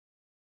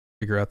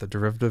figure out the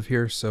derivative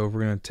here. So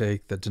we're going to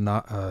take the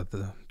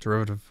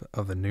derivative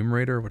of the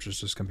numerator, which is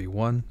just going to be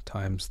 1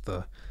 times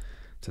the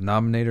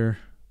denominator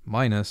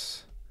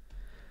minus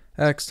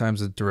x times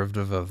the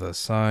derivative of the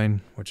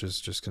sine, which is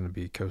just going to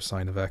be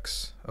cosine of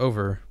x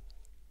over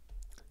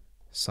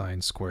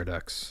sine squared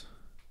x.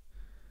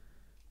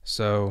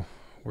 So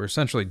we're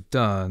essentially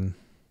done.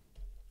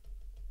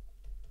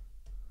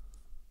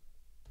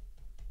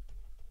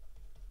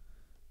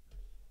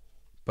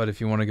 But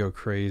if you want to go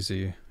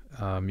crazy,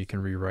 you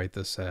can rewrite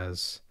this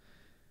as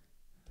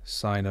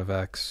sine of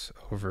x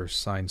over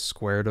sine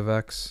squared of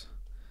x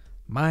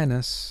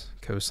minus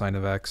cosine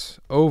of x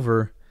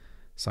over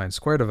sine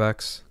squared of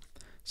x.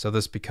 So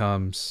this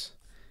becomes,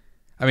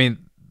 I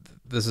mean,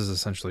 this is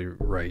essentially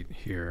right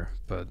here,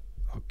 but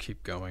I'll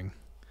keep going.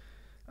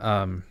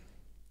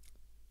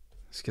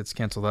 This gets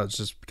canceled out, it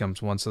just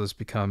becomes 1, so this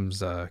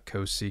becomes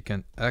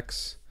cosecant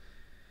x.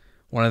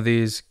 One of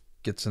these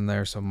gets in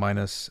there, so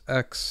minus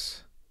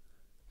x,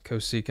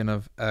 cosecant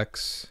of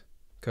x,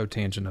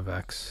 cotangent of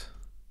x.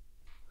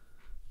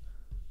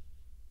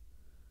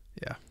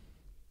 Yeah.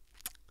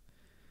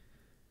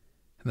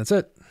 And that's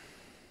it.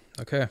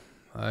 Okay.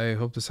 I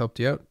hope this helped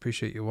you out.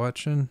 Appreciate you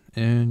watching,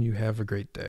 and you have a great day.